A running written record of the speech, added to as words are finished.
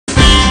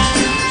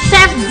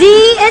D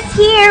is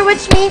here,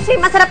 which means may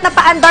masarap na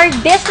paandar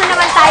dish na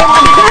naman tayo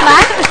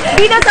magdikman.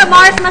 Dito sa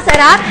Mars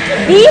Masarap,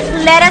 beef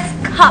lettuce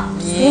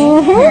cups.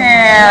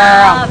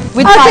 Yeah.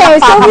 Okay,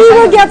 so we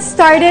will get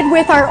started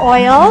with our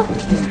oil.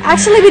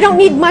 Actually, we don't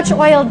need much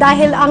oil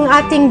dahil ang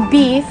ating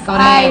beef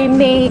ay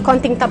may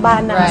konting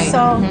taba na.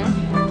 So,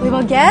 we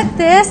will get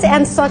this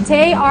and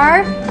saute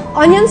our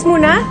onions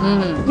muna.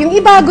 Yung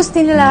iba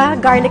gusto nila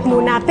garlic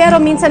muna, pero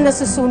minsan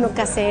nasusunog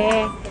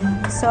kasi.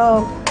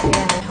 So,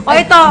 yeah. O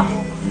ito,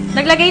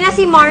 naglagay na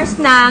si Mars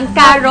ng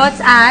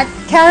carrots at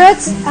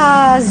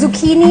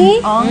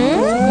zucchini,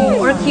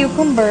 or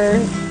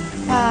cucumber.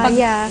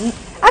 Yeah.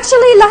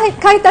 Actually,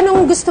 kahit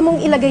anong gusto mong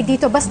ilagay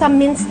dito, basta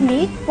minced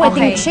meat,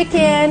 pwedeng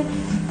chicken,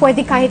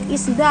 pwede kahit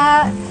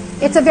isda.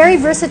 It's a very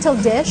versatile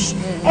dish.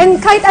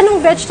 And kahit anong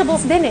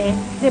vegetables din eh.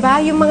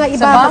 Diba? Yung mga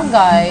iba. Sa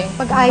bagay.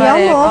 Pag ayaw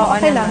mo,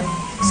 okay lang.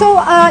 So,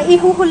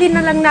 ihuhuli na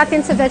lang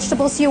natin sa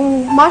vegetables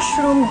yung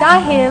mushroom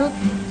dahil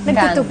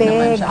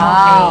nagtutubig.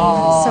 Okay.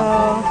 So,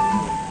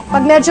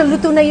 pag medyo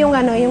luto na yung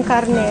yung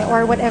karne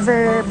or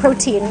whatever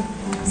protein.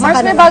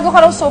 Mars, may bago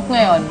ka raw soap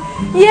ngayon.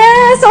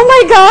 Yes! Oh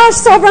my gosh!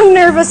 Sobrang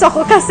nervous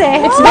ako kasi.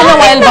 It's been a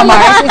while ba,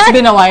 Mars? It's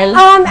been a while?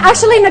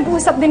 Actually,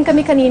 nag-usap din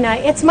kami kanina.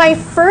 It's my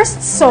first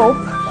soap.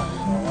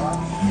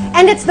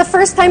 And it's the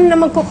first time na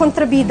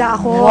magkukontrabida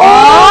ako.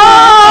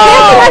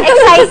 Wow!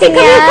 Exciting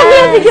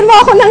yan! Bigyan mo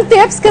ako ng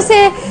tips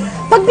kasi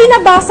pag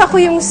binabasa ko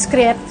yung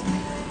script,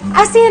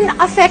 as in,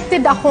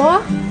 affected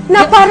ako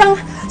na parang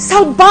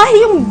salbahe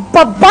yung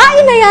babae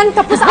na yan,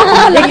 tapos ako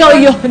talaga. Ikaw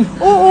yun.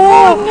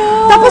 Oo.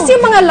 Tapos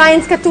yung mga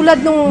lines katulad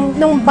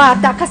nung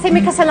bata, kasi may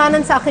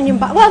kasalanan sa akin yung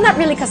bata. Well, not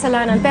really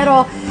kasalanan,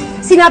 pero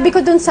sinabi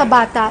ko dun sa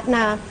bata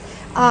na,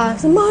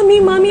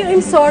 Mommy,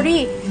 I'm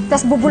sorry.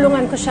 Tapos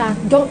bubulungan ko siya,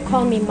 don't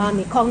call me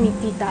mommy, call me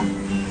tita.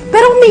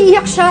 Pero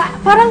umiiyak siya,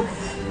 parang,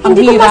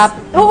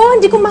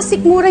 hindi ko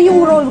masikmura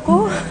yung role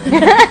ko.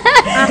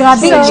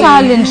 Grabe yung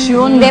challenge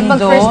yun. Hindi, pag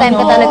first time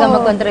ka talaga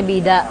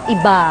magkontrabida,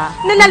 iba.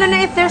 Lalo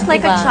na if there's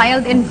like a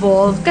child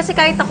involved. Kasi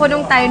kahit ako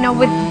nung tayo na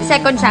with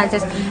second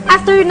chances,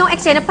 after nung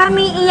eksena, parang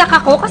may iyak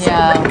ako. Kasi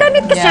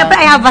ganit ka, syempre,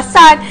 I have a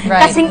son.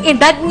 Kasing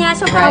edad niya,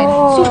 so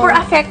super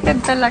affected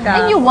talaga.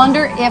 And you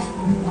wonder if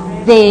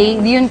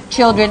yung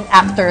children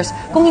actors,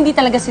 kung hindi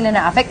talaga sila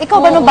na-affect. Ikaw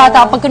ba nung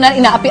bata, pag kunwari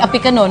inaapi-api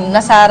ka nun,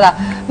 na Sarah,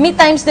 may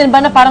times din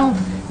ba na parang,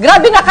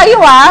 grabe na kayo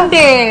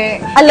Hindi.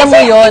 Alam mo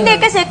yun? Hindi,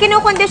 kasi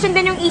kinukondition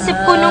din yung isip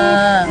ko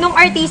nung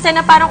artista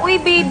na parang,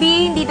 uy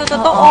baby, hindi to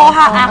totoo,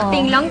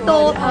 acting lang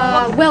to.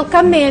 Well,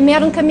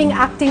 meron kaming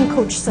acting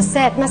coach sa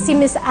set na si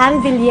Miss Ann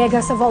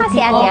Villegas of all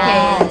people.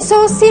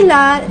 So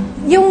sila,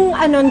 yung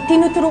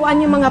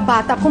tinuturuan yung mga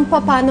bata kung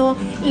paano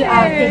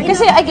i-arte.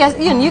 Kasi I guess,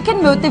 you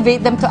can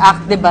motivate them to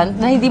act, diba?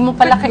 Na hindi mo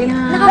pala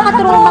kailangan.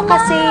 Nakakatroma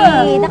kasi.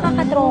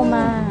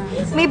 Nakakatroma.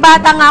 May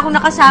bata nga ako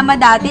nakasama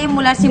dati,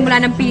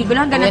 simula ng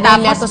pelikula hanggang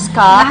natapos.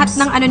 Lahat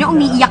ng niya,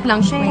 umiiyak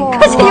lang siya.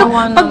 Kasi yung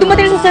pag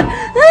dumating sa set,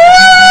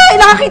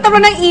 nakakita mo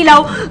ng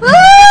ilaw.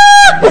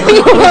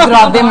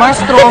 Grabe, Mars,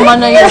 trauma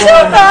na yun.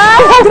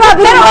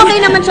 Pero okay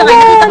naman siya.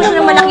 Nakita mo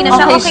na malaki na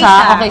siya.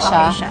 Okay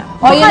siya.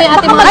 O, yun yung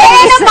ating mga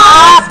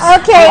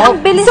Okay.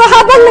 So,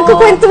 habang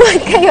nagkukwentuhan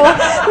kayo,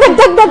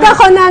 nagdagdag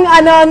ako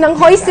ng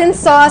hoisin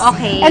sauce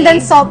and then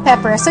salt,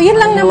 pepper. So,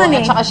 yun lang naman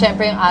eh. At saka,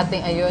 syempre, yung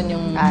ating,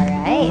 yung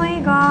oh my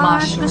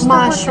gosh.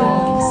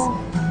 Mushrooms.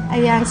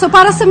 Ayan. So,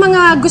 para sa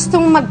mga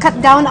gustong mag-cut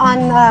down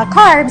on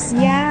carbs,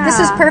 this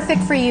is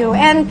perfect for you.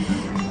 And,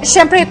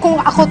 syempre, kung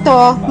ako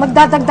to,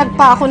 magdadagdag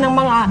pa ako ng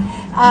mga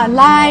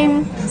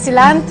lime,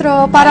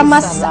 cilantro, para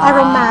mas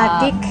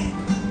aromatic.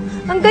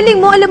 Ang galing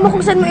mo. Alam mo kung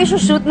saan mo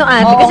i-shoot no,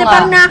 ate? Kasi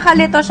parang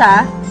nakakalito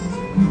siya.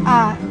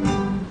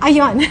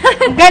 Ayun.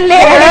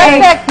 Galing!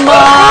 Perfect,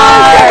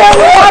 Mars! So,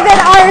 we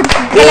have our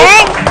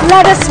beef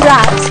lettuce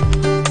wrap.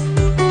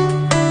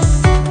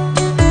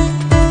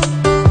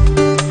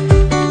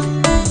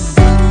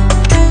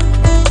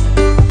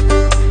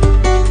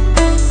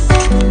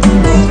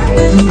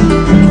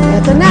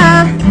 Ito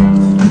na.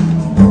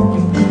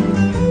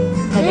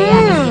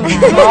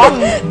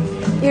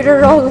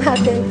 I-roll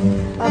natin.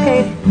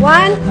 Okay.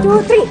 1, 2,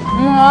 3.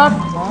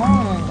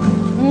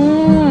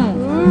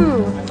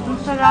 Ang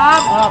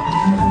sarap.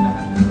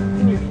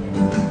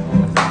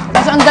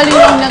 Kasi ang dali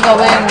lang na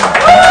gawin.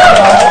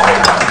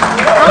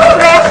 Ang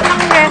fresh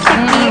ng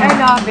recipe. I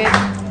love it.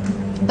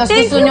 Tapos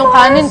gusto nyo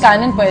kanin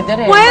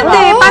pwede rin.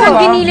 Pwede. Parang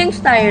giniling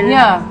style.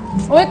 Yeah.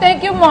 Uy,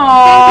 thank you, Mom.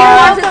 Thank you,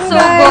 Mom. It's so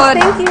good.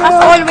 Thank you. As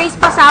always,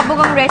 pasabog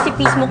ang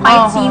recipes mo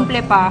kahit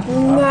simple pa.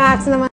 Max naman.